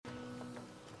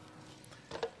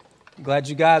Glad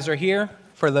you guys are here.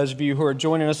 For those of you who are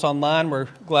joining us online, we're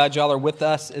glad y'all are with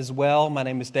us as well. My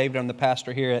name is David. I'm the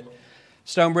pastor here at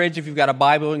Stonebridge. If you've got a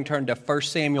Bible, you can turn to 1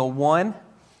 Samuel 1.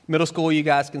 Middle school, you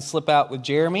guys can slip out with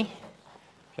Jeremy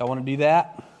if y'all want to do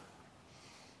that.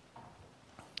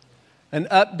 An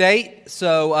update.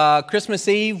 So Christmas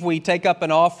Eve, we take up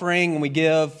an offering and we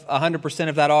give 100%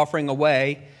 of that offering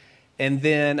away. And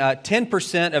then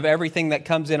 10% of everything that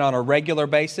comes in on a regular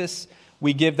basis,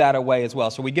 we give that away as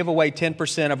well. So we give away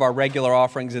 10% of our regular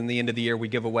offerings. In the end of the year, we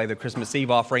give away the Christmas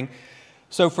Eve offering.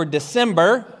 So for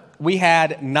December, we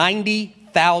had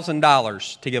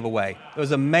 $90,000 to give away. It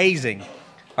was amazing.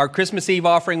 Our Christmas Eve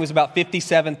offering was about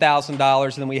 $57,000,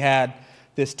 and then we had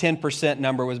this 10%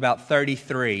 number was about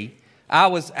 $33,000. I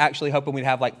was actually hoping we'd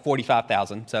have like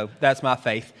 $45,000, so that's my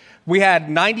faith. We had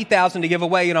 $90,000 to give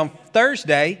away, and on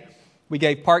Thursday, we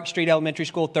gave Park Street Elementary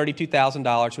School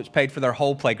 $32,000, which paid for their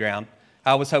whole playground.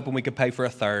 I was hoping we could pay for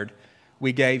a third.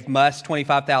 We gave Muss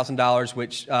 $25,000,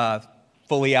 which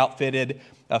fully outfitted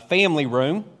a family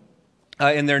room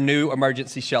in their new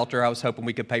emergency shelter. I was hoping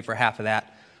we could pay for half of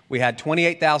that. We had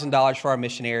 $28,000 for our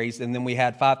missionaries, and then we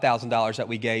had $5,000 that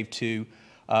we gave to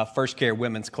First Care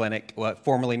Women's Clinic,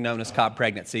 formerly known as Cobb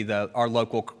Pregnancy, our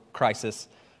local crisis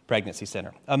pregnancy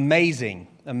center. Amazing,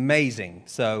 amazing.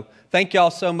 So thank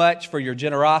y'all so much for your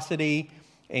generosity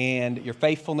and your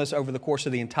faithfulness over the course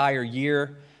of the entire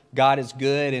year. God is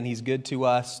good, and He's good to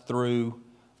us through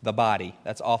the body.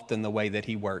 That's often the way that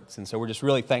He works. And so we're just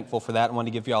really thankful for that. I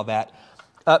wanted to give you all that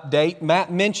update.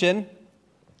 Matt mentioned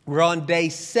we're on day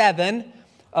 7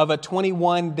 of a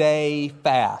 21-day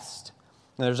fast.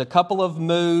 Now, there's a couple of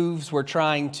moves. We're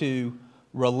trying to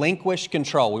relinquish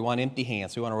control. We want empty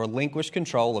hands. We want to relinquish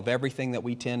control of everything that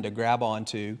we tend to grab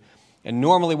onto. And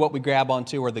normally what we grab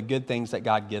onto are the good things that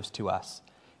God gives to us.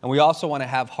 And we also want to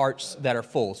have hearts that are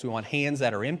full. So we want hands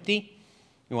that are empty.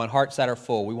 We want hearts that are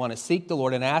full. We want to seek the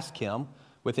Lord and ask Him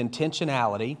with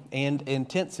intentionality and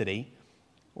intensity,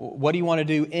 what do you want to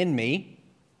do in me?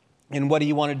 And what do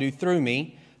you want to do through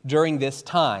me during this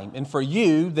time? And for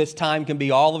you, this time can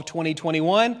be all of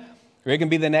 2021, or it can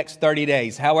be the next 30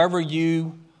 days. However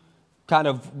you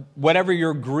whatever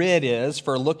your grid is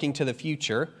for looking to the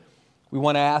future, we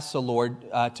want to ask the Lord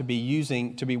to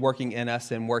be working in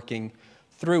us and working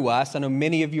through us. I know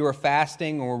many of you are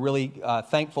fasting, and we're really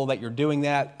thankful that you're doing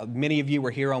that. Many of you were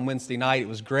here on Wednesday night. It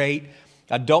was great.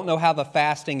 I don't know how the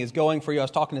fasting is going for you. I was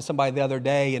talking to somebody the other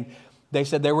day, and they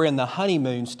said they were in the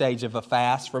honeymoon stage of a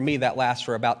fast. For me, that lasts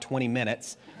for about 20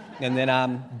 minutes, and then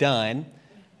I'm done.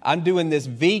 I'm doing this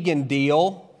vegan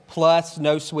deal plus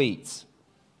no sweets.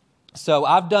 So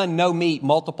I've done no meat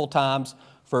multiple times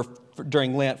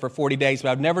during Lent for 40 days,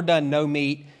 but I've never done no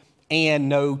meat and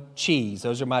no cheese.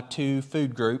 Those are my two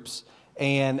food groups.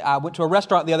 And I went to a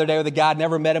restaurant the other day with a guy. I'd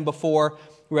never met him before.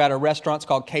 We were at a restaurant. It's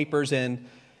called Capers in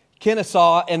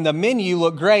Kennesaw, and the menu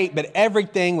looked great, but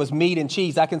everything was meat and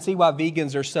cheese. I can see why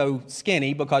vegans are so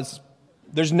skinny, because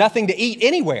there's nothing to eat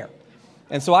anywhere.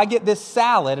 And so I get this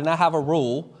salad, and I have a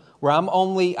rule where I'll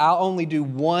only do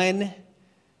one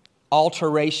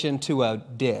alteration to a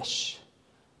dish.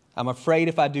 I'm afraid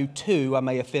if I do 2, I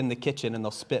may offend the kitchen and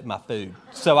they'll spit my food.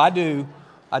 So I do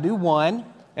 1,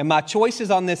 and my choices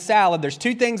on this salad, there's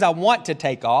 2 things I want to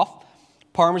take off: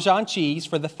 Parmesan cheese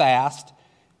for the fast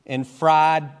and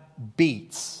fried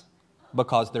beets,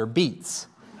 because they're beets.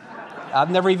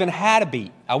 I've never even had a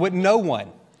beet. I wouldn't know one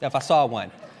if I saw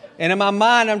one. And in my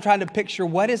mind, I'm trying to picture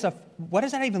what does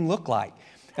that even look like?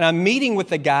 And I'm meeting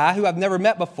with a guy who I've never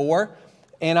met before,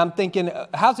 and I'm thinking,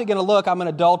 how's it going to look? I'm an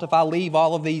adult if I leave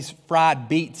all of these fried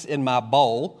beets in my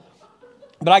bowl.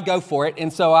 But I go for it,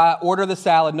 and so I order the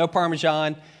salad, no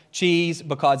Parmesan cheese,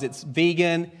 because it's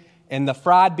vegan. And the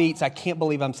fried beets, I can't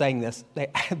believe I'm saying this, they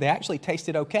actually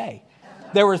tasted okay.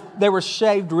 They were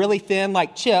shaved really thin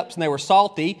like chips, and they were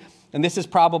salty. And this is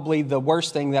probably the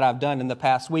worst thing that I've done in the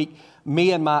past week.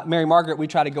 Me and Mary Margaret, we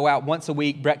try to go out once a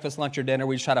week, breakfast, lunch, or dinner.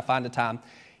 We just try to find a time.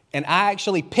 And I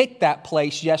actually picked that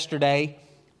place yesterday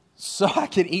so I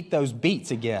could eat those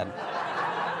beets again.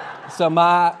 So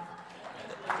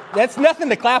that's nothing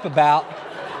to clap about.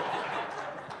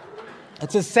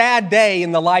 It's a sad day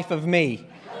in the life of me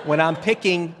when I'm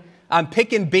picking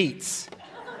beets.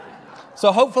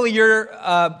 So hopefully you're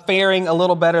faring a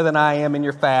little better than I am in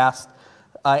your fast.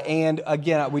 And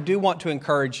again, we do want to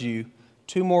encourage you,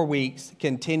 2 more weeks,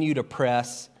 continue to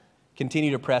press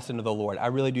into the Lord. I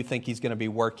really do think He's going to be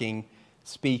working,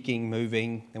 speaking,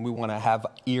 moving, and we want to have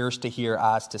ears to hear,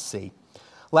 eyes to see.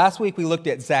 Last week we looked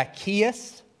at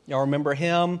Zacchaeus. Y'all remember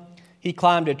him? He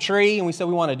climbed a tree, and we said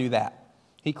we want to do that.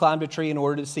 He climbed a tree in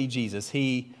order to see Jesus.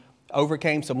 He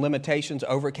overcame some limitations,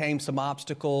 overcame some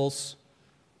obstacles.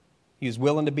 He was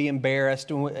willing to be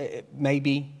embarrassed,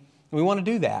 maybe. We want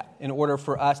to do that in order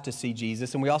for us to see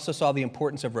Jesus. And we also saw the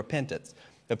importance of repentance,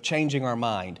 of changing our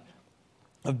mind,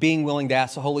 of being willing to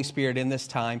ask the Holy Spirit in this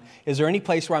time, is there any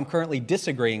place where I'm currently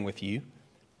disagreeing with you,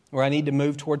 where I need to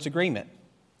move towards agreement?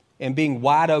 And being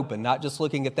wide open, not just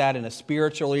looking at that in a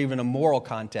spiritual or even a moral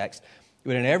context,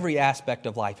 but in every aspect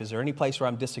of life. Is there any place where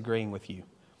I'm disagreeing with you?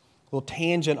 A little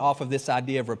tangent off of this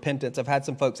idea of repentance. I've had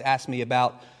some folks ask me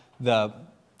about the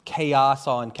chaos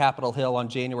on Capitol Hill on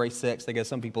January 6th. I guess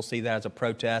some people see that as a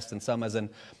protest and some as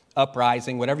an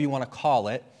uprising, whatever you want to call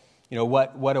it. You know,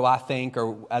 what do I think?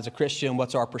 Or as a Christian,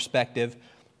 what's our perspective?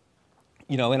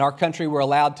 You know, in our country, we're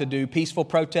allowed to do peaceful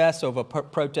protests. So if a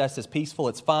protest is peaceful,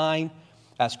 it's fine.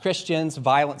 As Christians,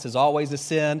 violence is always a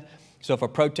sin. So if a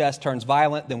protest turns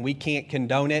violent, then we can't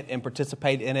condone it and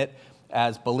participate in it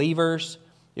as believers.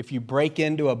 If you break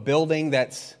into a building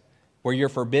that's where you're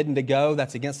forbidden to go,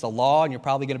 that's against the law, and you're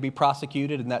probably going to be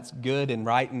prosecuted, and that's good and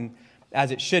right and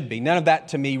as it should be. None of that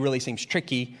to me really seems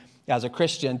tricky as a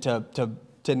Christian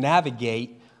to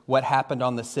navigate what happened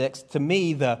on the 6th. To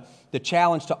me, the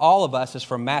challenge to all of us is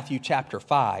from Matthew chapter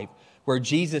 5, where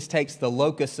Jesus takes the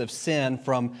locus of sin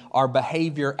from our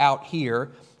behavior out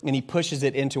here, and he pushes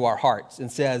it into our hearts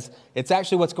and says, it's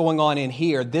actually what's going on in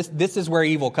here. This is where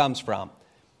evil comes from.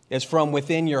 It's from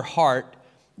within your heart.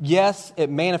 Yes, it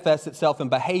manifests itself in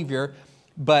behavior,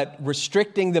 but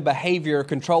restricting the behavior,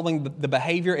 controlling the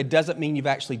behavior, it doesn't mean you've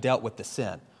actually dealt with the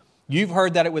sin. You've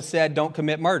heard that it was said, don't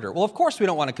commit murder. Well, of course we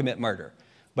don't want to commit murder.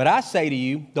 But I say to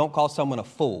you, don't call someone a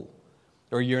fool,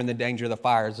 or you're in the danger of the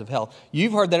fires of hell.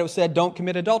 You've heard that it was said, don't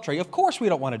commit adultery. Of course we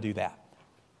don't want to do that.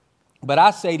 But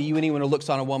I say to you, anyone who looks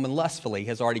on a woman lustfully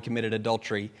has already committed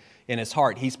adultery in his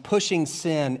heart. He's pushing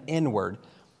sin inward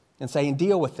and saying,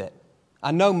 deal with it.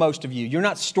 I know most of you, you're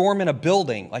not storming a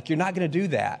building. Like, you're not going to do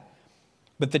that.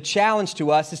 But the challenge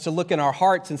to us is to look in our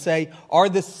hearts and say, are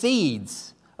the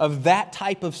seeds of that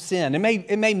type of sin?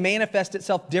 It may manifest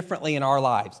itself differently in our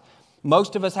lives.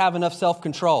 Most of us have enough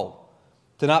self-control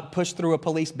to not push through a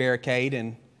police barricade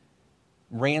and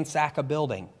ransack a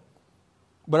building.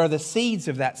 But are the seeds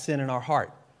of that sin in our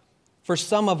heart? For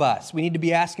some of us, we need to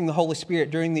be asking the Holy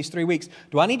Spirit during these 3 weeks,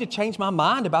 do I need to change my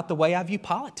mind about the way I view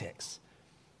politics?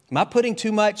 Am I putting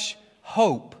too much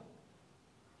hope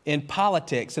in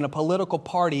politics, in a political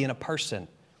party, in a person?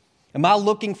 Am I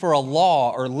looking for a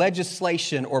law or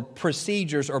legislation or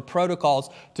procedures or protocols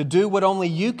to do what only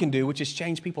you can do, which is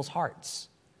change people's hearts?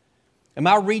 Am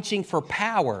I reaching for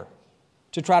power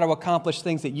to try to accomplish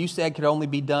things that you said could only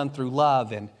be done through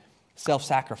love and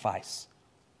self-sacrifice?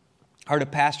 I heard a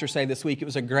pastor say this week, it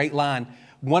was a great line.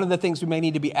 One of the things we may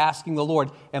need to be asking the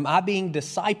Lord, am I being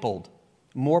discipled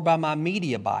more by my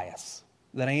media bias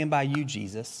than I am by you,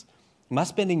 Jesus? Am I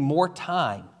spending more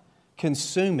time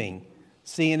consuming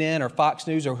CNN or Fox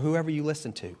News or whoever you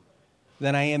listen to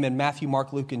than I am in Matthew,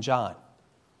 Mark, Luke, and John?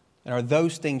 And are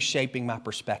those things shaping my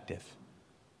perspective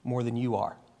more than you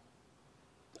are?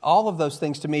 All of those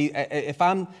things to me, if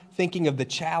I'm thinking of the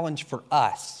challenge for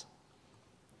us,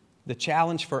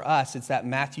 it's that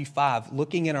Matthew 5,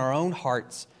 looking in our own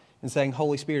hearts and saying,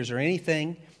 Holy Spirit, is there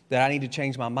anything that I need to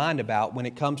change my mind about when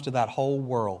it comes to that whole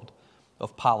world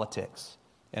of politics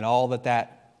and all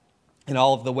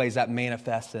of the ways that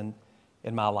manifests in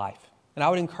my life? And I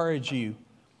would encourage you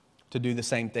to do the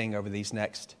same thing over these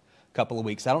next couple of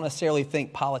weeks. I don't necessarily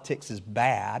think politics is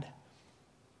bad,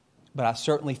 but I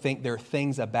certainly think there are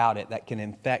things about it that can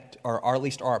infect, or at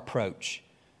least our approach,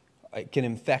 it can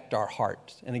infect our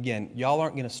hearts. And again, y'all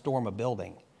aren't going to storm a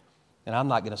building, and I'm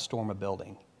not going to storm a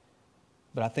building.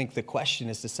 But I think the question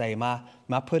is to say, am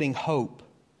I putting hope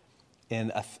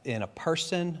in a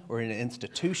person or in an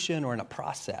institution or in a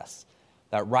process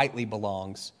that rightly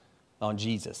belongs on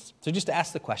Jesus? So just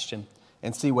ask the question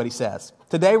and see what he says.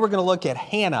 Today we're going to look at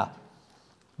Hannah,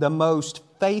 the most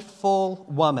faithful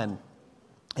woman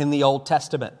in the Old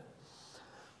Testament.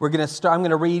 I'm going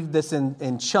to read this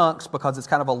in chunks because it's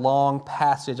kind of a long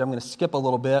passage. I'm going to skip a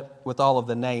little bit with all of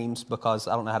the names because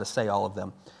I don't know how to say all of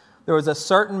them. There was a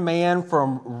certain man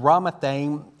from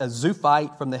Ramathaim, a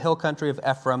Zuphite from the hill country of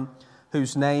Ephraim,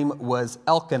 whose name was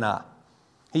Elkanah.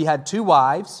 He had 2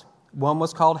 wives. One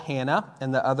was called Hannah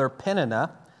and the other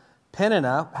Peninnah.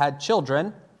 Peninnah had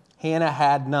children. Hannah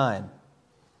had none.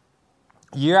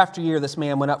 Year after year, this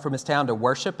man went up from his town to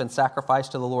worship and sacrifice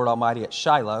to the Lord Almighty at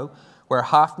Shiloh, where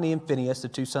Hophni and Phinehas, the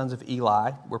 2 sons of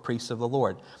Eli, were priests of the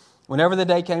Lord. Whenever the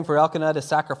day came for Elkanah to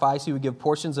sacrifice, he would give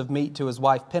portions of meat to his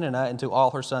wife Peninnah and to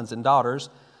all her sons and daughters.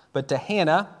 But to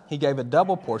Hannah he gave a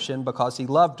double portion because he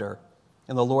loved her,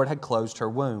 and the Lord had closed her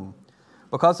womb.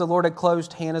 Because the Lord had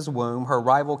closed Hannah's womb, her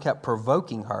rival kept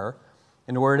provoking her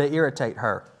in order to irritate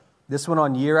her. This went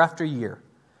on year after year.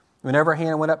 Whenever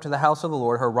Hannah went up to the house of the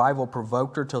Lord, her rival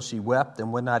provoked her till she wept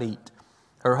and would not eat.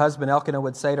 Her husband Elkanah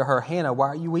would say to her, Hannah, why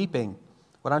are you weeping?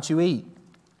 Why don't you eat?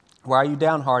 Why are you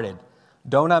downhearted?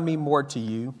 Don't I mean more to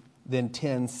you than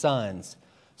 10 sons?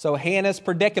 So Hannah's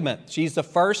predicament. She's the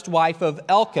first wife of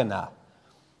Elkanah,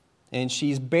 and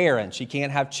she's barren. She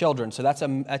can't have children. So that's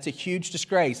a huge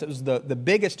disgrace. It was the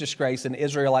biggest disgrace an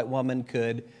Israelite woman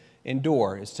could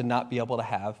endure, is to not be able to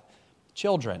have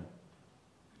children.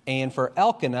 And for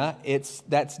Elkanah, it's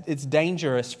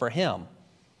dangerous for him.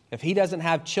 If he doesn't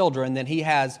have children, then he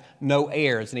has no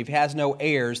heirs. And if he has no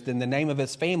heirs, then the name of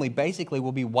his family basically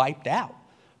will be wiped out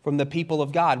from the people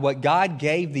of God. What God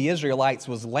gave the Israelites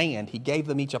was land. He gave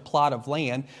them each a plot of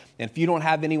land. And if you don't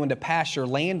have anyone to pass your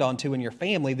land onto in your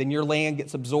family, then your land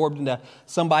gets absorbed into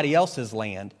somebody else's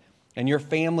land. And your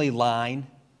family line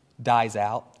dies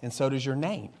out, and so does your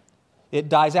name. It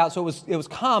dies out. So it was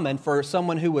common for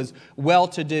someone who was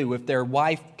well-to-do, if their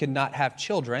wife could not have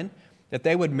children, that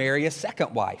they would marry a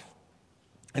second wife.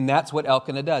 And that's what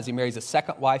Elkanah does. He marries a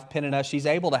second wife, Peninnah. She's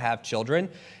able to have children,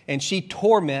 and she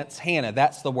torments Hannah.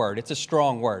 That's the word. It's a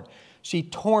strong word. She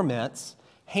torments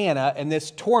Hannah, and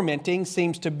this tormenting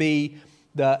seems to be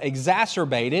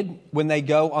exacerbated when they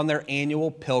go on their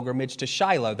annual pilgrimage to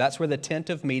Shiloh. That's where the tent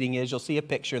of meeting is. You'll see a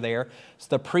picture there. It's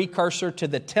the precursor to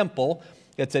the temple.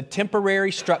 It's a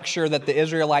temporary structure that the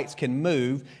Israelites can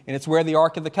move, and it's where the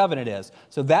Ark of the Covenant is.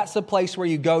 So that's the place where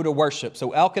you go to worship.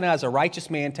 So Elkanah, as a righteous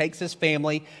man, takes his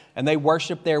family, and they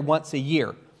worship there once a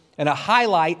year. And a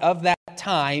highlight of that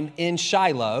time in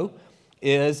Shiloh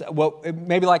is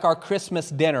maybe like our Christmas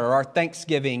dinner or our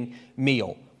Thanksgiving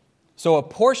meal. So a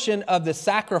portion of the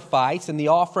sacrifice and the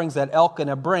offerings that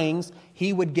Elkanah brings,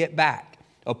 he would get back.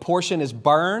 A portion is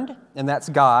burned, and that's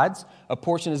God's. A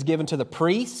portion is given to the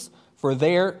priests for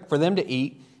them to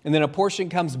eat, and then a portion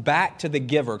comes back to the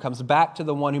giver, comes back to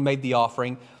the one who made the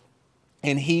offering,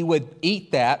 and he would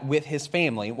eat that with his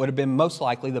family. It would have been most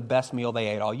likely the best meal they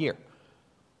ate all year.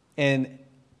 And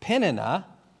Peninnah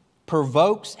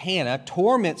provokes Hannah,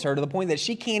 torments her to the point that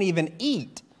she can't even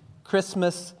eat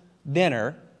Christmas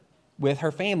dinner with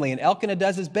her family. And Elkanah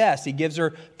does his best. He gives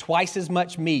her twice as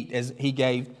much meat as he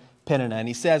gave Peninnah. And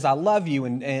he says, I love you,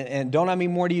 and don't I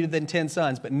mean more to you than 10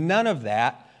 sons? But none of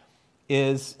that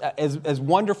is, as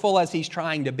wonderful as he's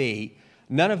trying to be,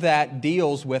 none of that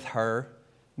deals with her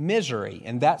misery.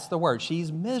 And that's the word.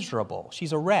 She's miserable.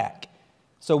 She's a wreck.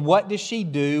 So what does she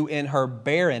do in her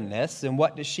barrenness, and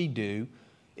what does she do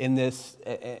in this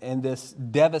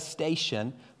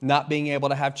devastation, not being able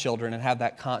to have children and have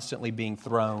that constantly being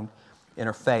thrown in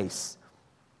her face?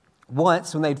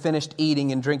 Once, when they'd finished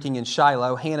eating and drinking in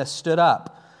Shiloh, Hannah stood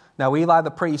up. Now Eli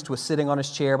the priest was sitting on his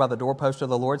chair by the doorpost of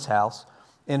the Lord's house.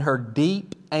 In her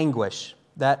deep anguish,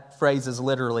 that phrase is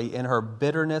literally, in her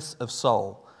bitterness of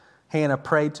soul, Hannah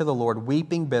prayed to the Lord,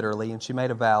 weeping bitterly, and she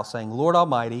made a vow, saying, Lord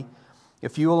Almighty,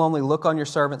 if you will only look on your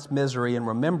servant's misery and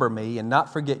remember me, and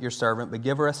not forget your servant, but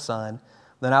give her a son,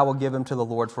 then I will give him to the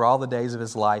Lord for all the days of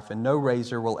his life, and no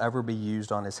razor will ever be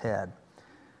used on his head.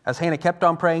 As Hannah kept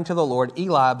on praying to the Lord,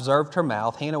 Eli observed her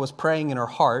mouth. Hannah was praying in her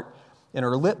heart, and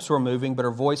her lips were moving, but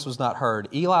her voice was not heard.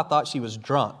 Eli thought she was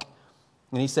drunk.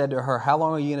 And he said to her, how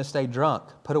long are you going to stay drunk?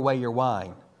 Put away your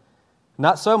wine.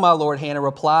 Not so, my Lord, Hannah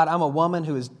replied. I'm a woman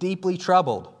who is deeply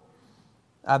troubled.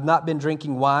 I've not been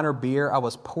drinking wine or beer. I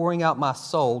was pouring out my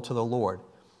soul to the Lord.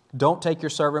 Don't take your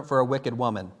servant for a wicked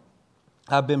woman.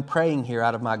 I've been praying here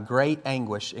out of my great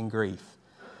anguish and grief.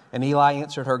 And Eli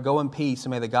answered her, go in peace,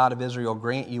 and may the God of Israel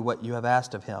grant you what you have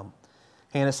asked of him.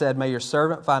 Hannah said, may your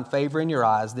servant find favor in your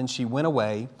eyes. Then she went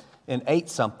away and ate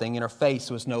something, and her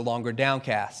face was no longer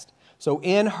downcast. So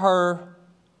in her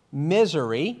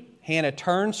misery, Hannah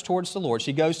turns towards the Lord.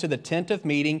 She goes to the tent of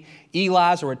meeting.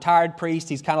 Eli's a retired priest.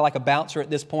 He's kind of like a bouncer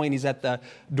at this point. He's at the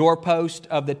doorpost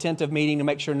of the tent of meeting to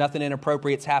make sure nothing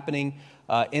inappropriate is happening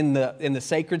in the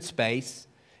sacred space.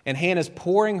 And Hannah's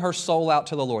pouring her soul out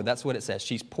to the Lord. That's what it says.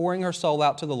 She's pouring her soul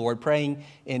out to the Lord, praying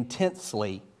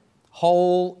intensely.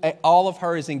 All of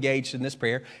her is engaged in this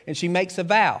prayer. And she makes a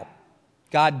vow.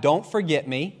 God, don't forget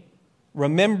me.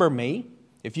 Remember me.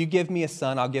 If you give me a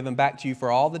son, I'll give him back to you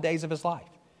for all the days of his life.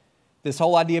 This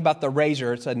whole idea about the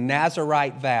razor, it's a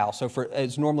Nazirite vow. So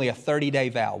it's normally a 30-day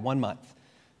vow, 1 month.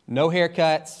 No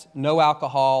haircuts, no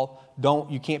alcohol.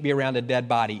 You can't be around a dead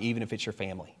body, even if it's your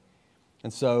family.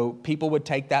 And so people would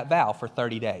take that vow for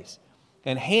 30 days.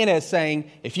 And Hannah is saying,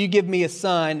 if you give me a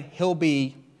son, he'll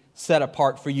be set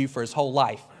apart for you for his whole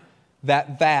life.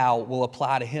 That vow will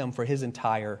apply to him for his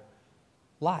entire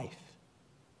life.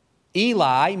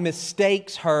 Eli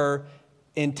mistakes her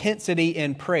intensity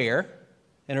in prayer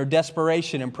and her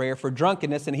desperation in prayer for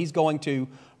drunkenness, and he's going to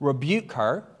rebuke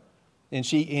her.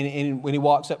 And when he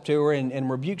walks up to her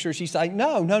and rebukes her, she's like,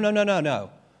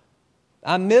 no.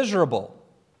 I'm miserable.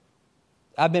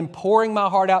 I've been pouring my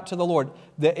heart out to the Lord.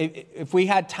 If we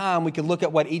had time, we could look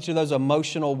at what each of those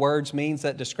emotional words means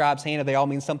that describes Hannah. They all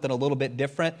mean something a little bit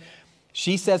different.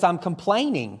 She says, I'm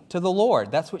complaining to the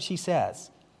Lord. That's what she says.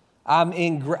 I'm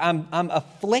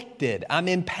afflicted. I'm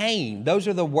in pain. Those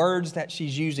are the words that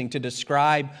she's using to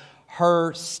describe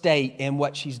her state and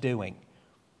what she's doing.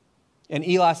 And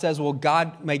Eli says, well,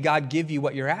 may God give you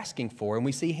what you're asking for. And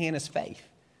we see Hannah's faith.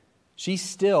 She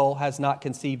still has not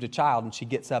conceived a child, and she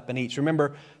gets up and eats.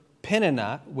 Remember,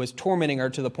 Peninnah was tormenting her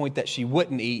to the point that she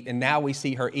wouldn't eat, and now we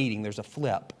see her eating. There's a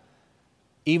flip.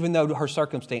 Even though her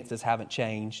circumstances haven't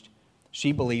changed,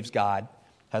 she believes God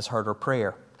has heard her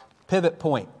prayer. Pivot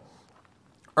point.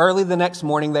 Early the next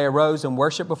morning, they arose and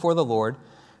worshiped before the Lord,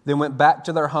 then went back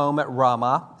to their home at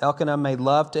Ramah. Elkanah made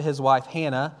love to his wife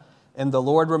Hannah, and the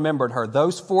Lord remembered her.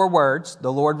 Those 4 words,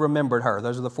 the Lord remembered her.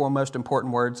 Those are the 4 most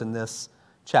important words in this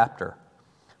chapter.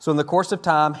 So in the course of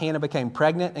time, Hannah became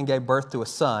pregnant and gave birth to a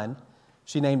son.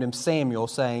 She named him Samuel,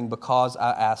 saying, because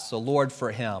I asked the Lord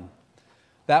for him.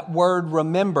 That word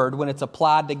remembered, when it's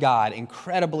applied to God,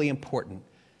 incredibly important,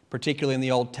 particularly in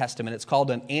the Old Testament. It's called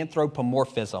an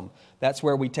anthropomorphism. That's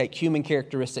where we take human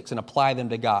characteristics and apply them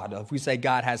to God. If we say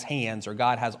God has hands or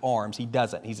God has arms, He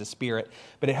doesn't. He's a spirit.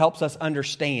 But it helps us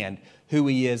understand who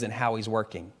He is and how He's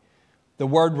working. The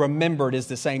word remembered is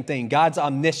the same thing. God's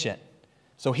omniscient.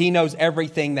 So He knows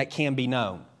everything that can be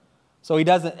known. So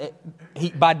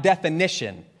by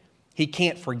definition, He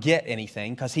can't forget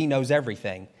anything because He knows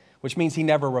everything, which means He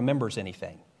never remembers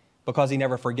anything because He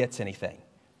never forgets anything.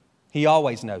 He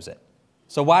always knows it.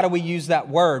 So why do we use that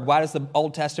word? Why does the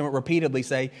Old Testament repeatedly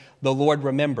say the Lord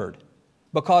remembered?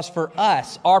 Because for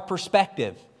us, our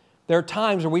perspective, there are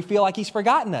times where we feel like He's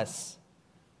forgotten us.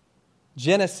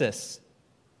 Genesis,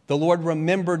 the Lord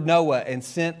remembered Noah and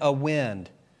sent a wind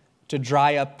to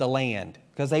dry up the land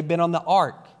because they've been on the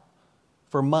ark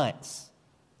for months.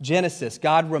 Genesis,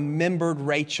 God remembered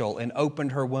Rachel and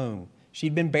opened her womb.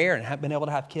 She'd been barren and hadn't been able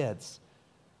to have kids.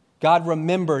 God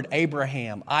remembered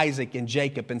Abraham, Isaac, and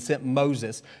Jacob and sent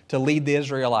Moses to lead the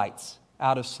Israelites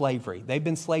out of slavery. They've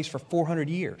been slaves for 400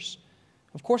 years.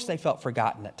 Of course they felt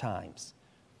forgotten at times.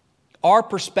 Our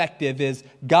perspective is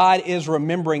God is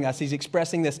remembering us. He's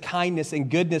expressing this kindness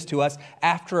and goodness to us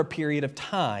after a period of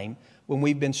time when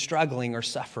we've been struggling or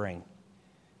suffering.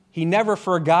 He never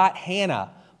forgot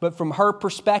Hannah, but from her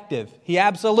perspective, He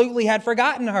absolutely had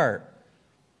forgotten her.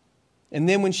 And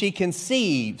then when she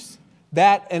conceives,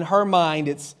 that in her mind,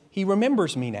 it's He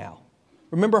remembers me now.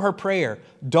 Remember her prayer,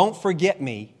 don't forget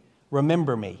me,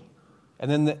 remember me.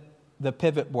 And then the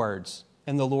pivot words,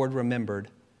 and the Lord remembered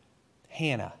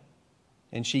Hannah.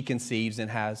 And she conceives and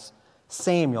has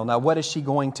Samuel. Now what is she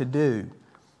going to do?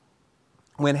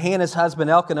 When Hannah's husband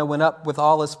Elkanah went up with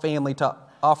all his family to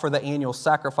offer the annual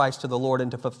sacrifice to the Lord and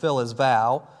to fulfill his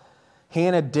vow,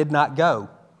 Hannah did not go.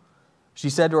 She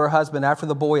said to her husband, after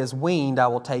the boy is weaned, I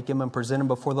will take him and present him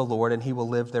before the Lord, and he will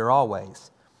live there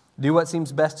always. Do what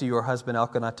seems best to you, her husband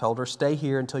Elkanah told her. Stay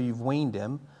here until you've weaned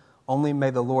him. Only may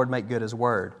the Lord make good His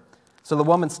word. So the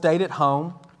woman stayed at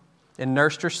home and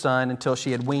nursed her son until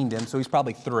she had weaned him. So he's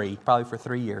probably for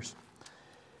 3 years.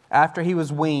 After he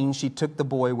was weaned, she took the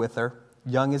boy with her,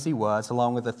 young as he was,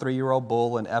 along with a 3-year-old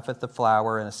bull, an ephah of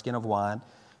flour, and a skin of wine,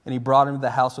 and he brought him to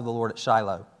the house of the Lord at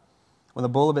Shiloh. When the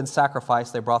bull had been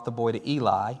sacrificed, they brought the boy to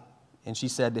Eli, and she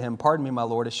said to him, pardon me, my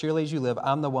Lord, as surely as you live,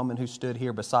 I'm the woman who stood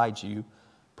here beside you,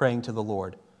 praying to the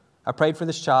Lord. I prayed for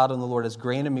this child, and the Lord has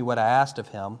granted me what I asked of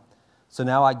Him. So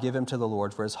now I give him to the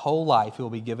Lord. For his whole life he will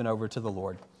be given over to the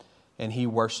Lord. And he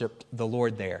worshiped the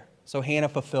Lord there. So Hannah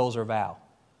fulfills her vow.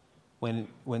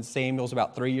 When Samuel's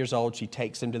about 3 years old, she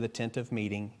takes him to the tent of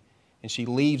meeting, and she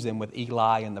leaves him with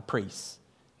Eli and the priests.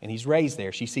 And he's raised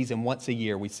there. She sees him once a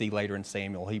year, we see later in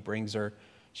Samuel.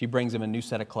 She brings him a new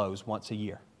set of clothes once a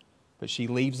year. But she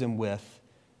leaves him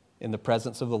in the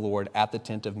presence of the Lord at the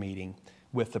tent of meeting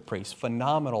with the priest.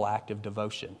 Phenomenal act of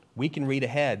devotion. We can read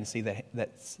ahead and see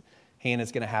that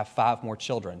Hannah's going to have 5 more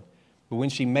children. But when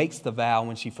she makes the vow,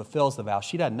 when she fulfills the vow,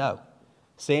 she doesn't know.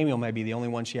 Samuel may be the only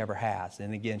one she ever has.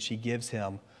 And again, she gives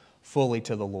him fully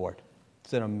to the Lord.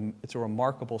 It's a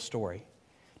remarkable story.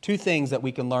 2 things that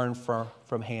we can learn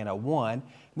from Hannah. One,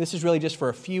 this is really just for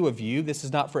a few of you. This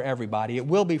is not for everybody. It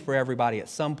will be for everybody at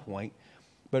some point.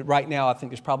 But right now, I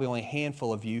think there's probably only a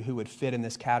handful of you who would fit in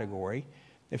this category.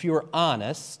 If you were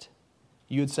honest,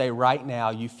 you would say right now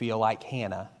you feel like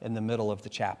Hannah in the middle of the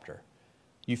chapter.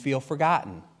 You feel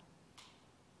forgotten.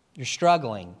 You're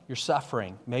struggling. You're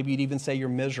suffering. Maybe you'd even say you're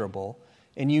miserable.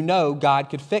 and you know God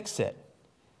could fix it.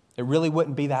 It really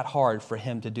wouldn't be that hard for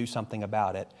him to do something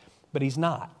about it, but he's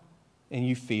not, and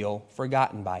you feel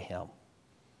forgotten by him.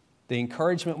 The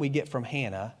encouragement we get from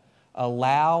Hannah: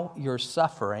 allow your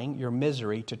suffering, your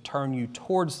misery, to turn you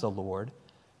towards the Lord,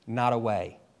 not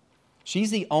away.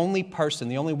 She's the only person,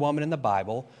 the only woman in the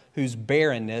Bible whose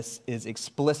barrenness is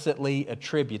explicitly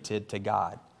attributed to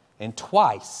God. And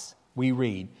twice we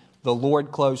read, the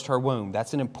Lord closed her womb.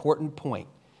 That's an important point.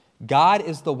 God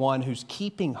is the one who's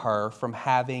keeping her from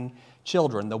having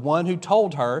children. The one who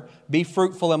told her, be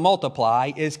fruitful and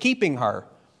multiply, is keeping her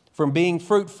from being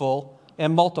fruitful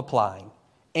and multiplying.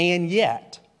 And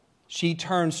yet, she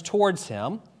turns towards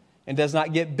him and does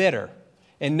not get bitter.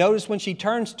 And notice when she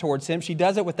turns towards him, she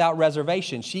does it without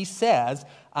reservation. She says,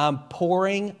 I'm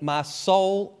pouring my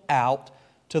soul out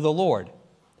to the Lord.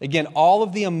 Again, all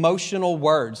of the emotional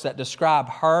words that describe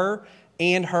her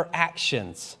and her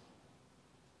actions.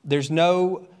 There's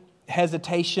no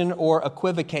hesitation or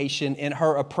equivocation in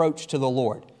her approach to the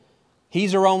Lord.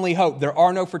 He's her only hope. There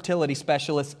are no fertility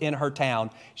specialists in her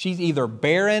town. She's either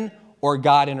barren or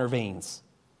God intervenes.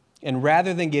 And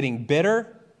rather than getting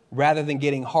bitter, rather than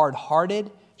getting hard-hearted,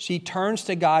 she turns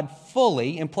to God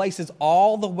fully and places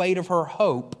all the weight of her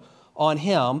hope on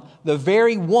him, the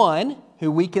very one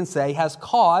who we can say has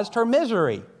caused her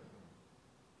misery.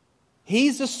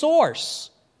 He's the source,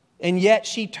 and yet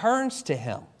she turns to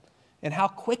him. And how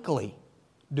quickly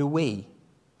do we,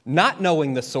 not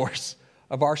knowing the source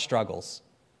of our struggles,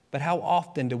 but how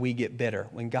often do we get bitter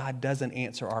when God doesn't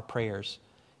answer our prayers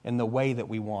in the way that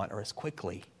we want or as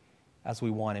quickly as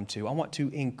we want him to? I want to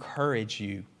encourage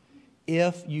you,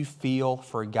 if you feel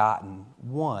forgotten,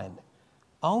 one,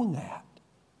 own that.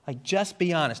 Like, just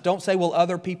be honest. Don't say, well,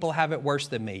 other people have it worse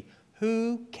than me.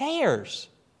 Who cares?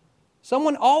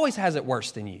 Someone always has it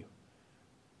worse than you.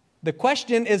 The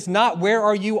question is not where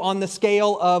are you on the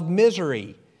scale of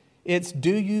misery. It's,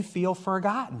 do you feel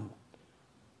forgotten?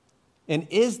 And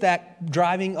is that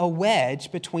driving a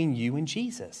wedge between you and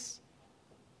Jesus?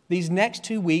 These next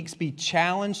 2 weeks, be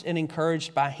challenged and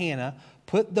encouraged by Hannah.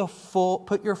 Put your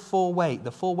full weight,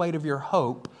 the full weight of your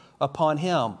hope upon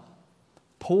him.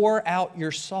 Pour out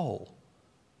your soul.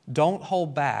 Don't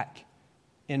hold back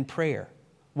in prayer.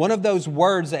 One of those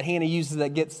words that Hannah uses that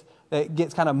gets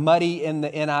kind of muddy in the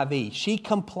NIV. She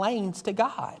complains to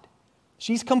God.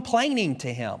 She's complaining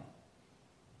to him.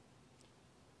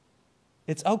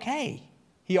 It's okay.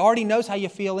 He already knows how you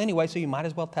feel anyway, so you might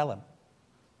as well tell him.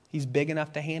 He's big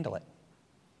enough to handle it.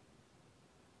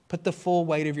 Put the full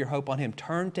weight of your hope on him.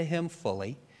 Turn to him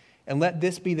fully, and let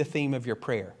this be the theme of your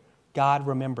prayer. God,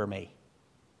 remember me.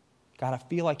 God, I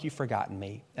feel like you've forgotten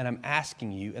me, and I'm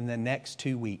asking you in the next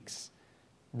 2 weeks,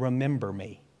 remember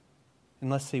me. And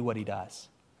let's see what he does.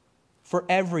 For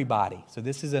everybody, so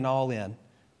this is an all-in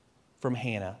from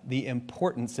Hannah, the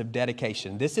importance of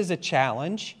dedication. This is a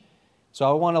challenge, so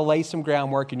I want to lay some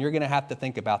groundwork, and you're going to have to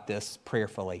think about this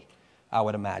prayerfully, I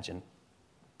would imagine.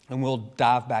 And we'll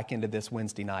dive back into this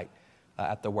Wednesday night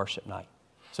at the worship night.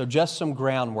 So just some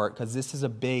groundwork, because this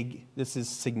is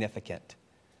significant.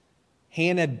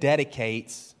 Hannah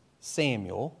dedicates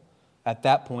Samuel, at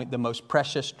that point, the most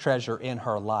precious treasure in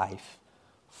her life,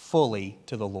 fully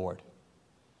to the Lord.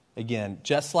 Again,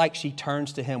 just like she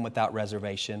turns to him without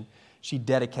reservation, she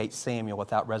dedicates Samuel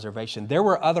without reservation. There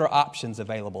were other options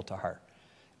available to her.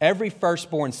 Every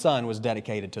firstborn son was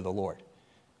dedicated to the Lord.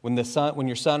 When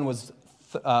your son was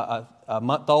a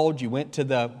month old, you went to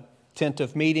the tent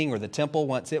of meeting or the temple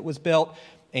once it was built,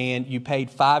 and you paid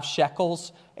 5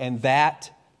 shekels, and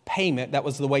that payment, that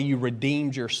was the way you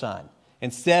redeemed your son.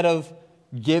 Instead of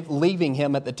leaving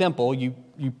him at the temple, you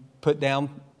put down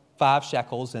 5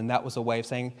 shekels, and that was a way of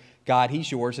saying, God,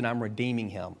 he's yours, and I'm redeeming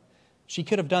him. She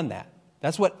could have done that.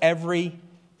 That's what every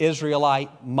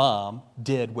Israelite mom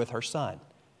did with her son.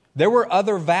 There were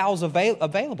other vows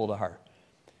available to her.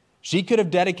 She could have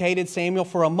dedicated Samuel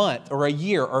for a month or a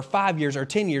year or 5 years or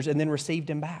 10 years and then received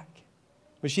him back.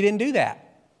 But she didn't do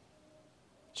that.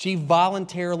 She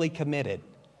voluntarily committed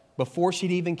before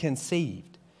she'd even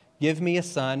conceived. Give me a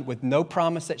son with no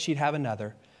promise that she'd have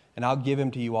another, and I'll give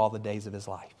him to you all the days of his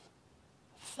life.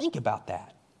 Think about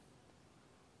that.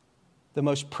 The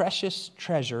most precious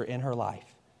treasure in her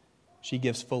life, she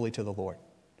gives fully to the Lord.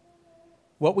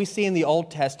 What we see in the Old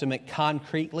Testament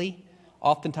concretely,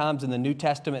 oftentimes in the New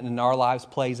Testament and in our lives,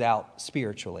 plays out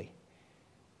spiritually.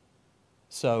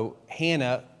 So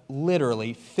Hannah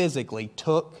literally, physically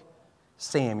took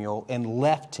Samuel and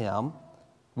left him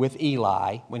with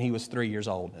Eli when he was 3 years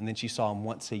old. And then she saw him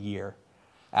once a year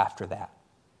after that.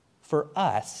 For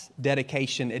us,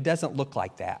 dedication, it doesn't look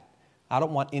like that. I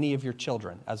don't want any of your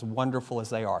children, as wonderful as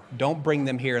they are. Don't bring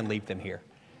them here and leave them here.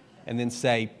 And then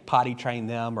say, potty train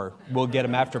them, or we'll get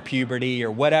them after puberty,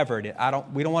 or whatever it is.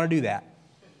 We don't want to do that.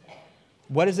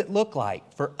 What does it look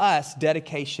like? For us,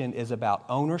 dedication is about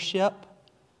ownership,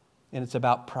 and it's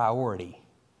about priority.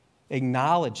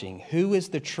 Acknowledging who is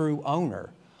the true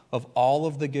owner of all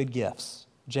of the good gifts.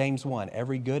 James 1,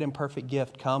 every good and perfect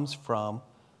gift comes from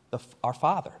our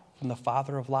Father, from the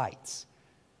Father of lights.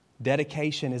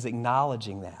 Dedication is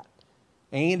acknowledging that.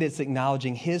 And it's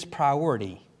acknowledging His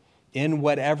priority in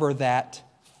whatever that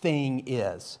thing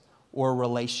is or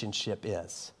relationship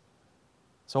is.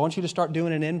 So I want you to start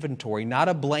doing an inventory, not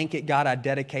a blanket, God, I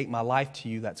dedicate my life to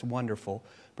you, that's wonderful,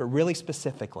 but really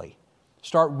specifically,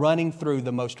 start running through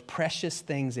the most precious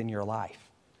things in your life.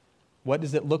 What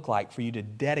does it look like for you to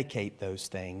dedicate those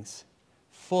things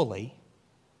fully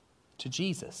to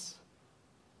Jesus?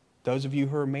 Those of you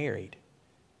who are married,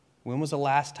 when was the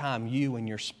last time you and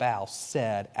your spouse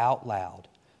said out loud,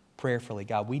 prayerfully,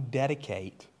 God, we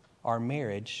dedicate our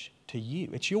marriage to you.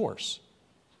 It's yours.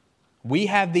 We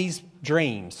have these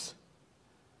dreams,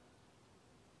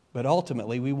 but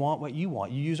ultimately we want what you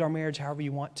want. You use our marriage however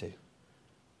you want to.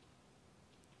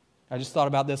 I just thought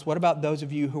about this. What about those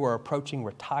of you who are approaching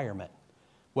retirement?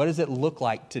 What does it look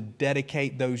like to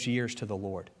dedicate those years to the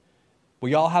Lord?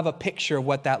 We all have a picture of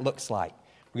what that looks like.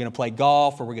 We're going to play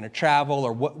golf, or we're going to travel,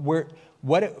 or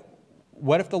what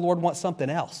if the Lord wants something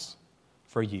else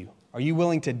for you? Are you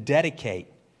willing to dedicate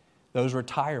those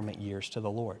retirement years to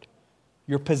the Lord?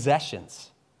 Your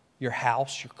possessions, your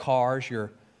house, your cars,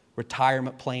 your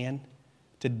retirement plan,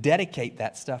 to dedicate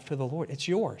that stuff to the Lord. It's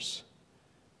yours.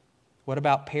 What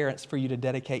about parents, for you to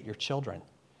dedicate your children?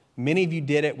 Many of you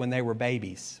did it when they were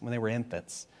babies, when they were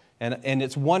infants. And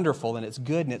it's wonderful and it's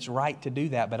good and it's right to do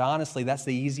that. But honestly, that's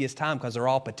the easiest time because they're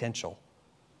all potential.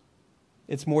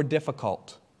 It's more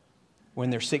difficult when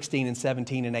they're 16 and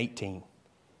 17 and 18.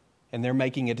 And they're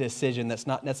making a decision that's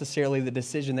not necessarily the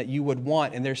decision that you would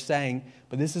want. And they're saying,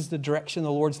 but this is the direction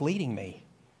the Lord's leading me.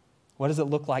 What does it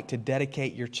look like to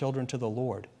dedicate your children to the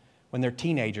Lord when they're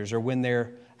teenagers or when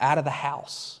they're out of the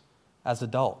house as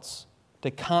adults?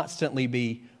 To constantly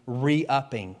be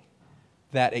re-upping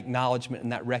that acknowledgement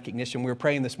and that recognition. We were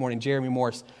praying this morning, Jeremy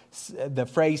Morris, the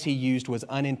phrase he used was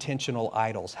unintentional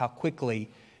idols. How quickly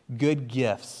good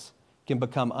gifts can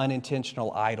become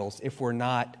unintentional idols if we're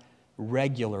not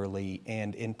regularly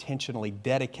and intentionally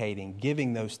dedicating,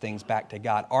 giving those things back to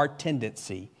God. Our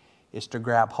tendency is to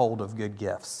grab hold of good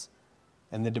gifts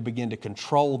and then to begin to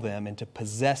control them and to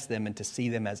possess them and to see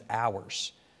them as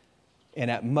ours. And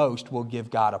at most, we'll give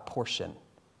God a portion.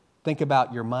 Think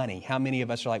about your money. How many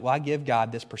of us are like, well, I give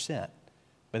God this %,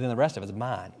 but then the rest of it is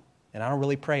mine, and I don't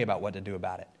really pray about what to do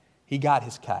about it. He got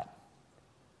his cut,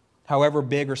 however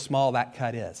big or small that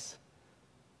cut is,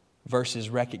 versus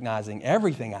recognizing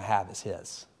everything I have is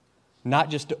his.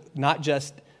 Not just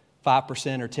 5%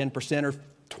 or 10% or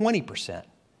 20%.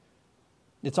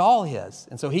 It's all his,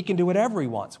 and so he can do whatever he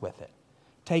wants with it,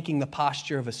 taking the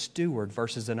posture of a steward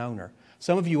versus an owner.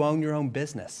 Some of you own your own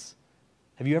business.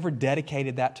 Have you ever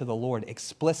dedicated that to the Lord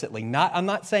explicitly? I'm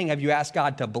not saying have you asked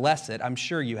God to bless it. I'm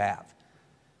sure you have.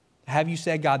 Have you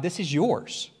said, God, this is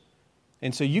yours,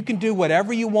 and so you can do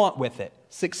whatever you want with it,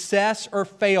 success or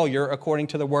failure according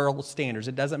to the world's standards.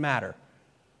 It doesn't matter.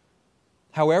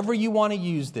 However you want to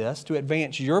use this to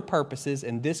advance your purposes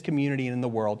in this community and in the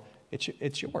world,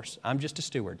 it's yours. I'm just a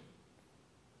steward.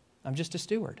 I'm just a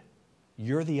steward.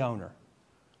 You're the owner.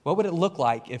 What would it look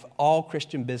like if all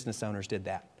Christian business owners did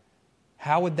that?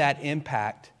 How would that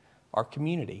impact our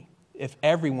community if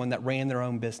everyone that ran their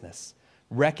own business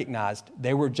recognized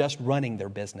they were just running their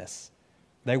business?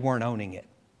 They weren't owning it.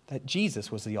 That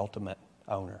Jesus was the ultimate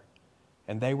owner,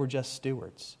 and they were just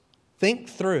stewards. Think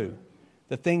through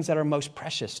the things that are most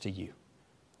precious to you.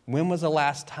 When was the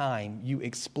last time you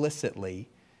explicitly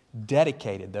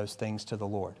dedicated those things to the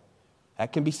Lord?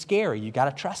 That can be scary. You've got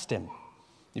to trust Him.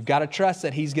 You've got to trust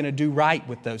that He's going to do right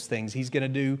with those things. He's going to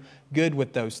do good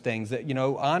with those things. That,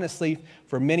 honestly,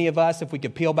 for many of us, if we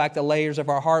could peel back the layers of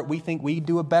our heart, we think we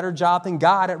do a better job than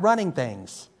God at running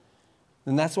things.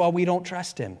 And that's why we don't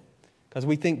trust Him, because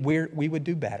we think we would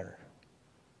do better.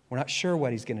 We're not sure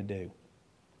what He's going to do.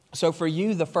 So for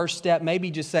you, the first step may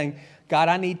be just saying, God,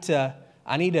 I need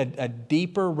a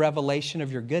deeper revelation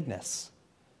of your goodness.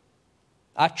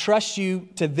 I trust you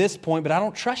to this point, but I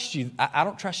don't trust you. I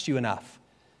don't trust you enough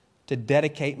to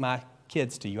dedicate my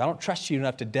kids to you. I don't trust you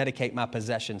enough to dedicate my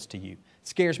possessions to you. It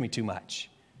scares me too much.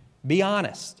 Be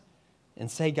honest and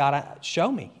say, God,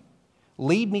 show me.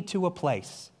 Lead me to a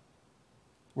place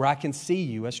where I can see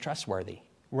you as trustworthy,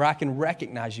 where I can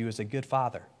recognize you as a good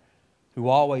Father who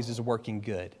always is working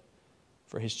good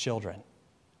for his children.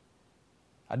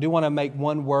 I do want to make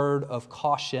one word of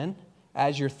caution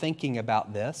as you're thinking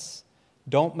about this.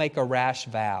 Don't make a rash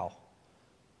vow.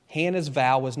 Hannah's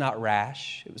vow was not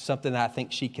rash. It was something that I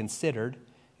think she considered,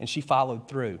 and she followed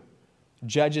through.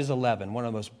 Judges 11, one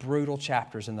of the most brutal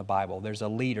chapters in the Bible. There's a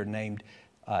leader named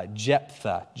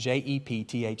Jephthah,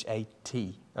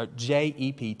 Jepthah, or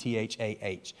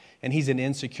Jepthah, and he's an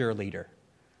insecure leader.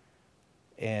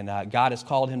 And God has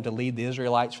called him to lead the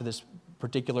Israelites for this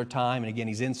particular time. And again,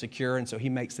 he's insecure, and so he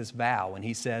makes this vow. And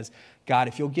he says, God,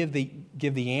 if you'll give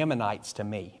the Ammonites to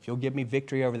me, if you'll give me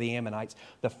victory over the Ammonites,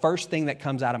 the first thing that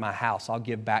comes out of my house, I'll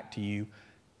give back to you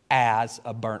as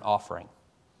a burnt offering.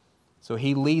 So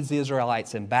he leads the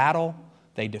Israelites in battle.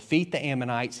 They defeat the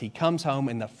Ammonites. He comes home,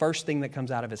 and the first thing that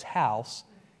comes out of his house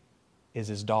is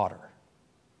his daughter.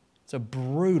 It's a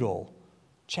brutal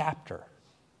chapter.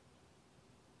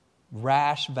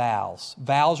 Rash vows.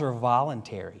 Vows are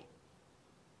voluntary.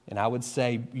 And I would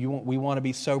say we want to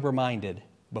be sober-minded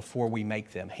before we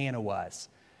make them. Hannah was.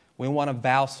 We want to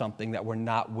vow something that we're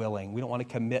not willing. We don't want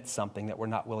to commit something that we're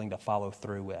not willing to follow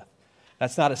through with.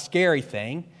 That's not a scary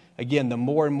thing. Again, the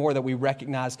more and more that we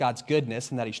recognize God's goodness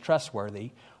and that he's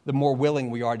trustworthy, the more willing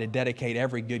we are to dedicate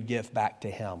every good gift back to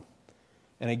him.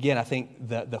 And again, I think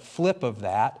the flip of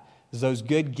that is those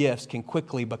good gifts can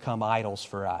quickly become idols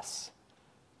for us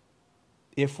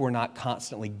if we're not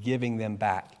constantly giving them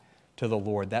back to the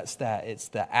Lord. It's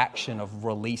the action of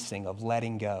releasing, of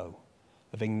letting go,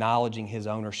 of acknowledging his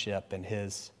ownership and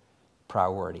his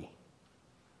priority.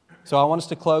 So I want us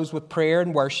to close with prayer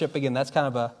and worship. Again, that's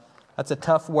a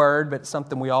tough word, but it's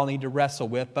something we all need to wrestle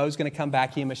with. Bo's going to come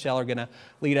back. He and Michelle are going to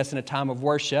lead us in a time of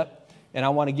worship. And I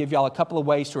want to give y'all a couple of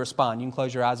ways to respond. You can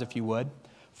close your eyes if you would.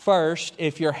 First,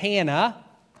 if you're Hannah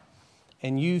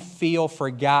and you feel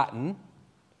forgotten,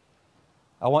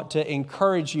 I want to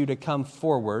encourage you to come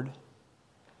forward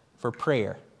for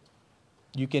prayer.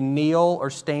 You can kneel or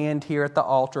stand here at the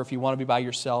altar. If you want to be by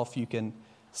yourself, you can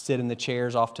sit in the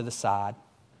chairs off to the side.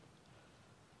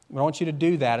 I want you to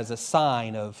do that as a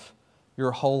sign of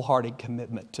your wholehearted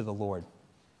commitment to the Lord,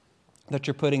 that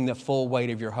you're putting the full weight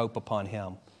of your hope upon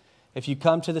him. If you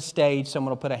come to the stage,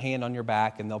 someone will put a hand on your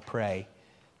back and they'll pray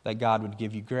that God would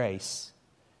give you grace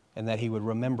and that he would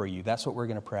remember you. That's what we're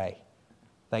going to pray,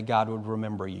 that God would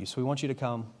remember you. So we want you to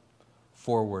come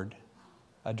forward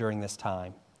during this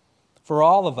time. For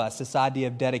all of us, this idea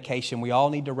of dedication, we all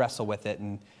need to wrestle with it.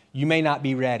 And you may not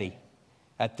be ready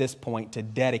at this point to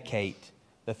dedicate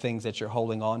the things that you're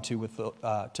holding on to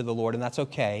to the Lord, and that's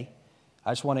okay.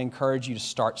 I just want to encourage you to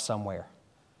start somewhere.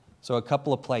 So a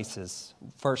couple of places.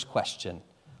 First question,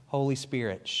 Holy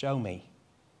Spirit, show me.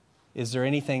 Is there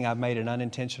anything I've made an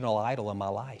unintentional idol in my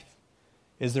life?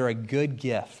 Is there a good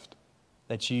gift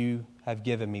that you have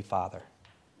given me, Father,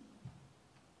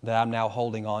 that I'm now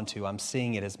holding on to? I'm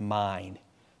seeing it as mine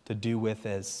to do with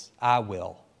as I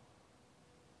will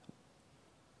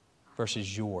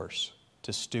versus yours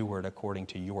to steward according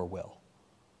to your will.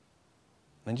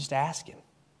 And just ask him,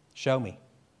 show me.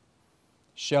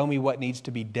 Show me what needs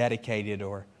to be dedicated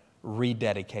or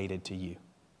rededicated to you.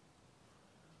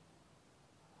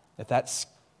 If that's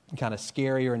kind of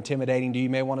scary or intimidating to you, you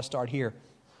may want to start here.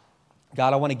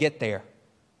 God, I want to get there.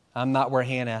 I'm not where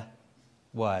Hannah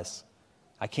was.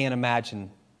 I can't imagine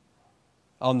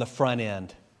on the front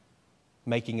end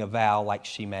making a vow like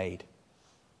she made.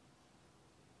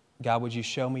 God, would you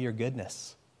show me your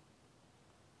goodness?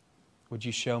 Would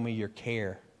you show me your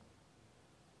care?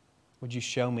 Would you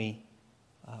show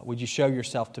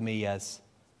yourself to me as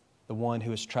the one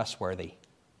who is trustworthy?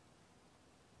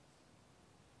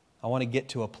 I want to get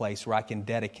to a place where I can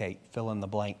dedicate, fill in the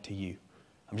blank to you.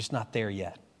 I'm just not there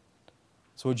yet.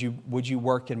 So would you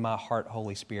work in my heart,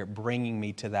 Holy Spirit, bringing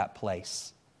me to that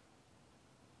place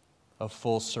of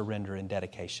full surrender and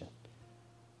dedication?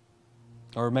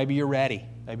 Or maybe you're ready.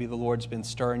 Maybe the Lord's been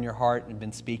stirring your heart and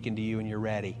been speaking to you and you're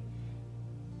ready.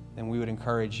 And we would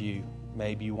encourage you,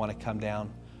 maybe you want to come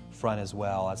down front as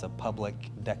well as a public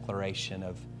declaration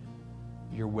of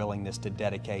your willingness to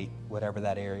dedicate whatever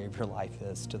that area of your life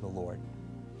is to the Lord.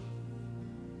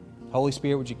 Holy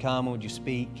Spirit, would you come and would you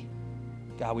speak?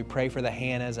 God, we pray for the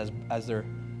Hannahs as their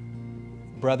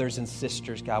brothers and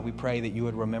sisters. God, we pray that you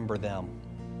would remember them.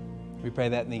 We pray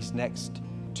that in these next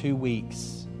 2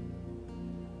 weeks,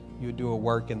 you would do a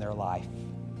work in their life,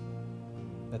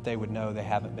 that they would know they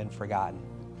haven't been forgotten.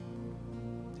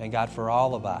 And God, for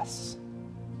all of us,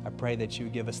 I pray that you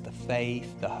would give us the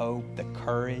faith, the hope, the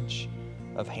courage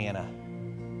of Hannah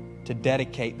to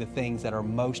dedicate the things that are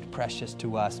most precious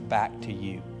to us back to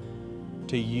you,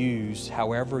 to use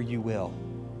however you will.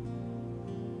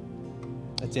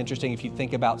 It's interesting if you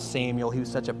think about Samuel, he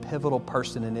was such a pivotal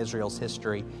person in Israel's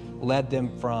history, led them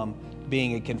from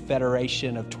being a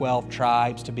confederation of 12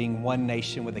 tribes to being one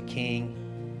nation with a king,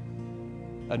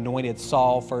 anointed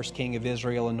Saul, first king of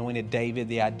Israel, anointed David,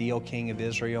 the ideal king of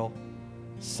Israel.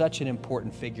 Such an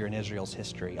important figure in Israel's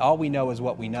history. All we know is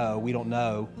what we know. We don't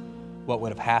know what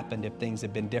would have happened if things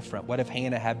had been different. What if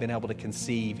Hannah had been able to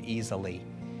conceive easily?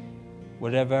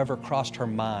 Would it have ever crossed her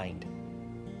mind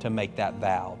to make that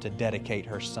vow, to dedicate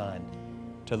her son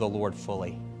to the Lord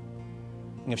fully?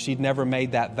 And if she'd never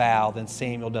made that vow, then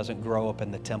Samuel doesn't grow up in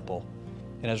the temple.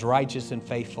 And as righteous and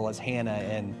faithful as Hannah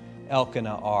and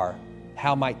Elkanah are,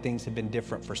 how might things have been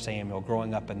different for Samuel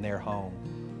growing up in their home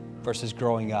versus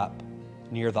growing up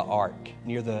near the ark,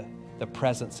 near the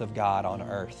presence of God on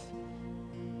earth?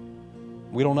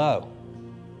 We don't know.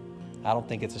 I don't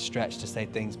think it's a stretch to say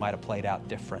things might have played out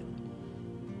different.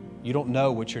 You don't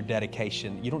know what your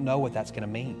dedication, you don't know what that's going to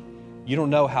mean. You don't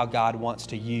know how God wants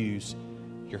to use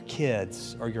your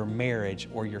kids or your marriage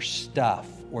or your stuff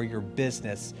or your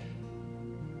business,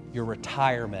 your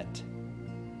retirement,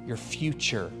 your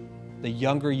future. The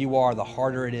younger you are, the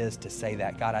harder it is to say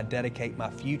that. God, I dedicate my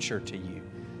future to you.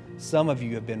 Some of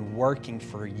you have been working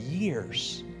for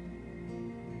years,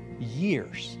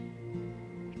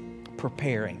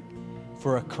 preparing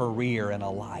for a career and a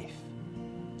life.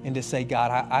 And to say,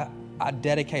 God, I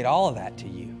dedicate all of that to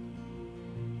you.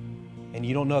 And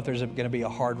you don't know if there's going to be a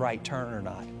hard right turn or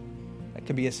not. That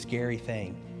could be a scary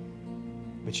thing.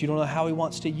 But you don't know how He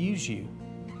wants to use you.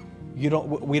 We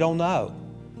don't know.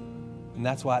 And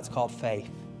that's why it's called faith.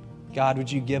 God,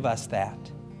 would you give us that?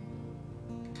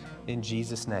 In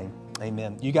Jesus' name,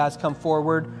 amen. You guys come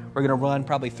forward. We're going to run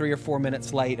probably 3 or 4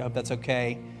 minutes late. I hope that's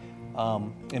okay.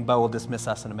 And Bo will dismiss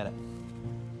us in a minute.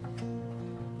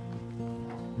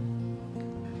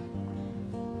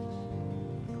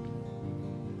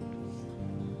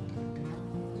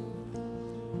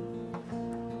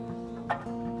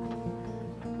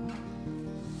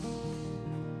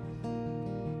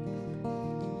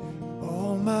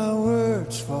 All my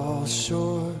words fall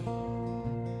short.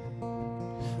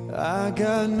 I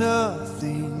got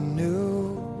nothing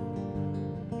new.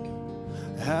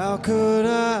 How could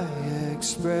I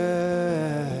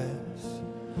express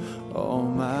all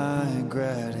my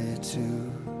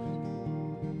gratitude?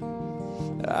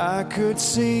 I could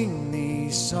sing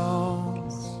these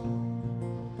songs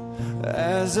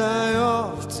as I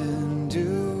often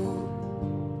do,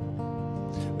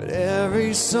 but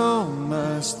every song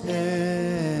must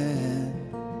end,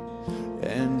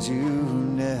 and you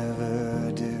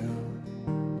never do.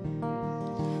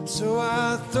 So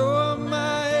I throw up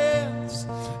my hands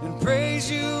and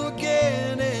praise you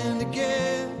again and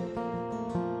again,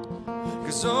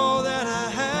 'cause all that I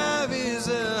have is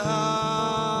a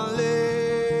hallelujah,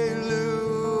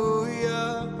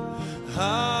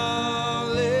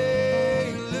 hallelujah.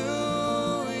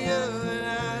 And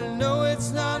I know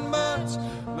it's not much,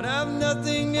 but I've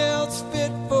nothing else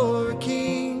fit for a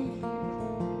king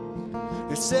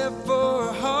except for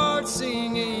a heart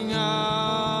singing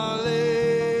hallelujah,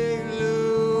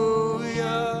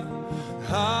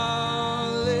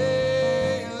 hallelujah.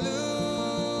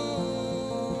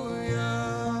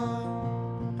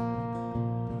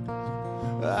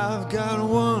 I've got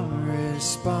one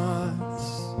response,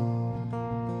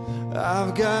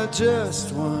 I've got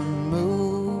just one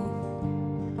move,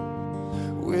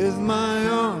 with my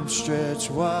arms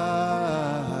stretched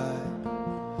wide,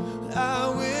 I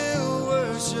will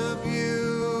worship you.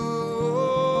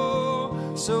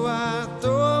 So I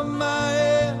throw up my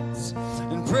hands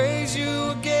and praise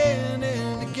you again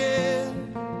and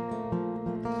again,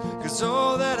 'cause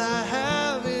all that I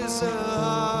have is a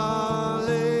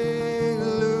hallelujah,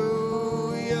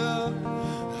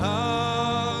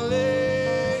 hallelujah.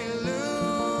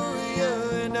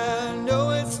 And I know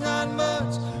it's not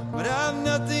much, but I've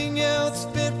nothing else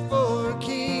fit for a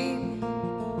king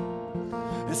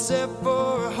except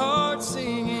for a heart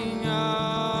singing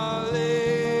hallelujah,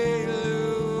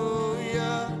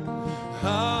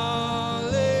 hallelujah.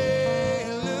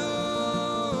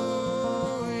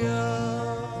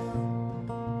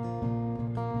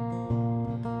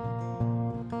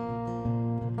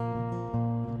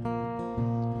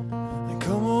 And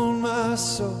come on, my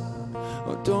soul,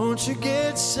 oh, don't you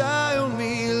get shy on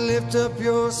me. Lift up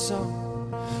your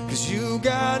song, 'cause you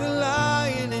got a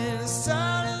lion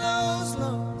inside of those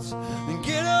lungs. And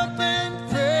get up and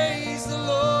praise the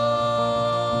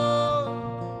Lord.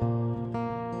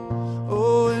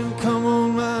 Oh, and come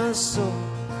on, my soul,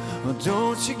 oh,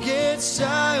 don't you get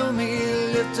shy on me.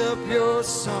 Lift up your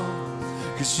song,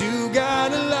 'cause you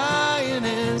got a lion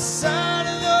inside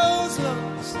of those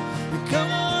lungs. And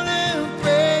come on and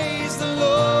praise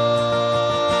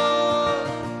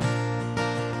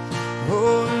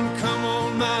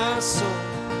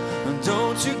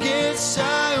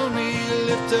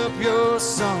lift up your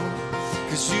song,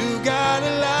 'cause you got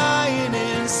a lion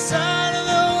inside of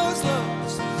those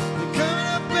lungs. You're coming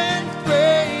up and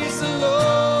praise the Lord.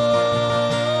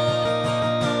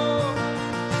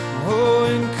 Oh,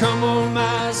 and come on,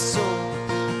 my soul,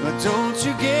 but don't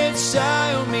you get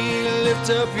shy on me. Lift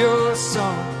up your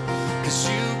song, 'cause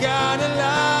you got a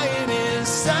lion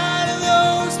inside of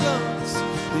those lungs.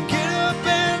 And get up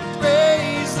and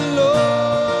praise the Lord.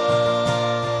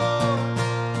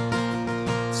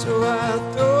 So I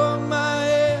throw up my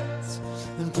hands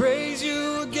and praise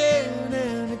you again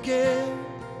and again,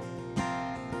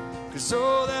 'cause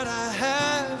all that I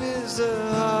have is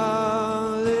a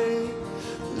hallelujah,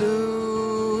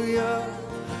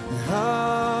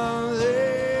 hallelujah.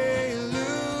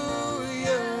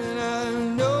 And I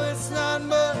know it's not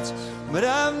much, but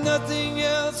I've nothing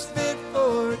else fit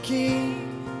for a king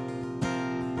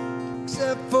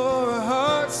except for a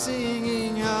heart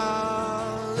singing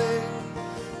hallelujah,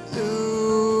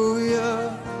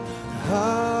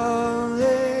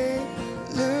 hallelujah.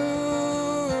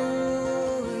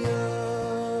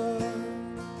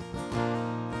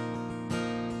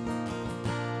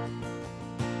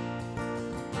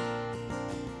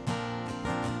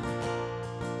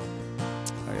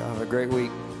 Y'all have a great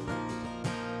week.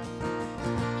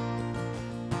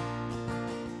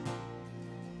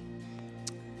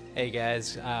 Hey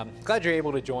guys, glad you're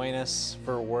able to join us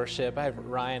for worship. I have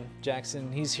Ryan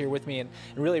Jackson, he's here with me, and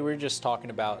really we're just talking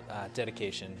about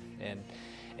dedication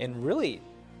and really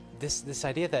this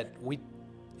idea that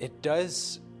it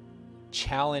does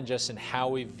challenge us in how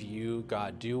we view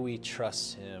God. Do we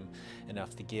trust Him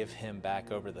enough to give Him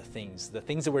back over the things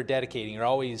that we're dedicating are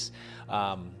always,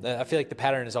 I feel like the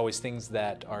pattern is always things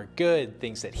that are good,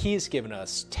 things that He's given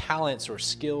us, talents or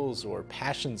skills or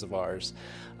passions of ours,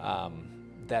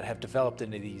 that have developed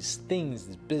into these things,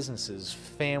 these businesses,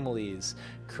 families,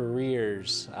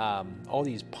 careers, all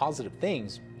these positive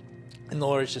things. And the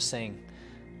Lord is just saying,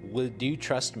 do you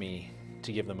trust me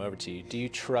to give them over to you? Do you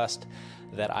trust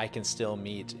that I can still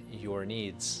meet your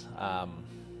needs?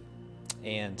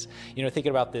 And,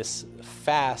 thinking about this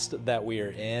fast that we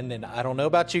are in, and I don't know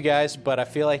about you guys, but I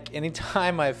feel like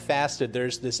anytime I've fasted,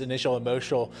 there's this initial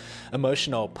emotional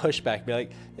pushback. Be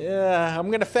like, yeah, I'm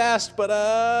going to fast,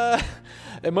 but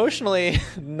emotionally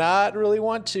not really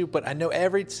want to. But I know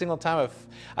every single time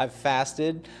I've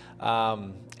fasted,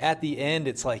 at the end,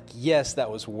 it's like, yes,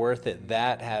 that was worth it.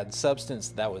 That had substance.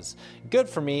 That was good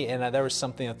for me, and there was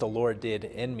something that the Lord did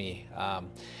in me.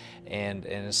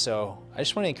 And so I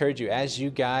just want to encourage you, as you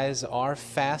guys are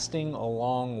fasting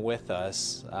along with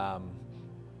us,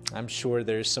 I'm sure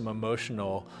there's some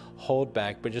emotional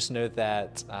holdback, but just know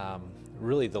that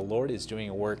really the Lord is doing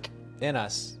a work in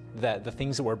us, that the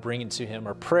things that we're bringing to Him,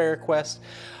 our prayer requests,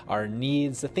 our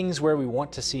needs, the things where we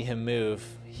want to see Him move,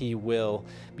 He will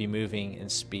be moving and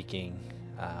speaking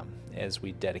as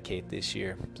we dedicate this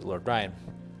year to the Lord. Ryan,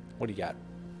 what do you got?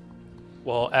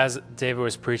 Well, as David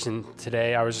was preaching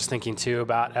today, I was just thinking too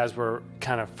about, as we're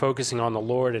kind of focusing on the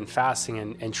Lord and fasting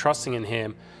and trusting in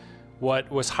Him,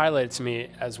 what was highlighted to me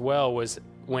as well was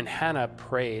when Hannah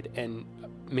prayed and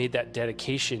made that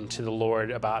dedication to the Lord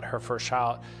about her first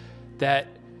child, that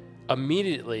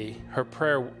immediately her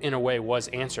prayer in a way was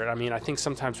answered. I mean, I think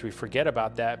sometimes we forget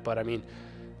about that, but I mean,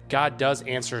 God does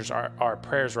answer our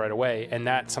prayers right away, and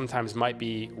that sometimes might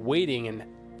be waiting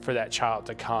for that child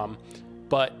to come.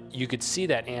 But you could see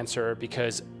that answer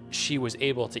because she was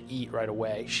able to eat right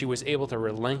away. She was able to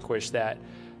relinquish that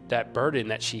burden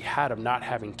that she had of not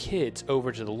having kids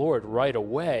over to the Lord right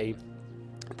away,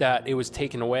 that it was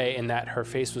taken away and that her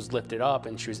face was lifted up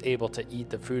and she was able to eat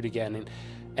the food again.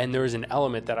 And there was an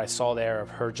element that I saw there of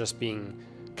her just being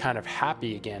kind of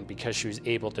happy again because she was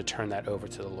able to turn that over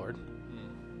to the Lord.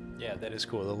 Yeah, that is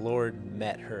cool. The Lord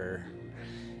met her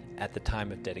at the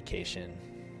time of dedication,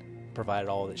 provided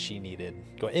all that she needed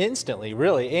instantly,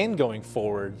 really, and going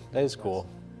forward. That is cool.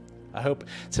 I hope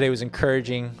today was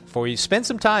encouraging for you. Spend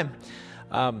some time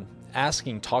talking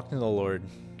to the Lord,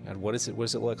 God, what does it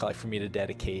look like for me to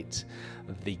dedicate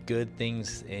the good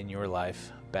things in your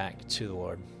life back to the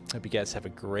Lord? Hope you guys have a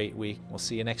great week. We'll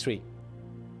see you next week.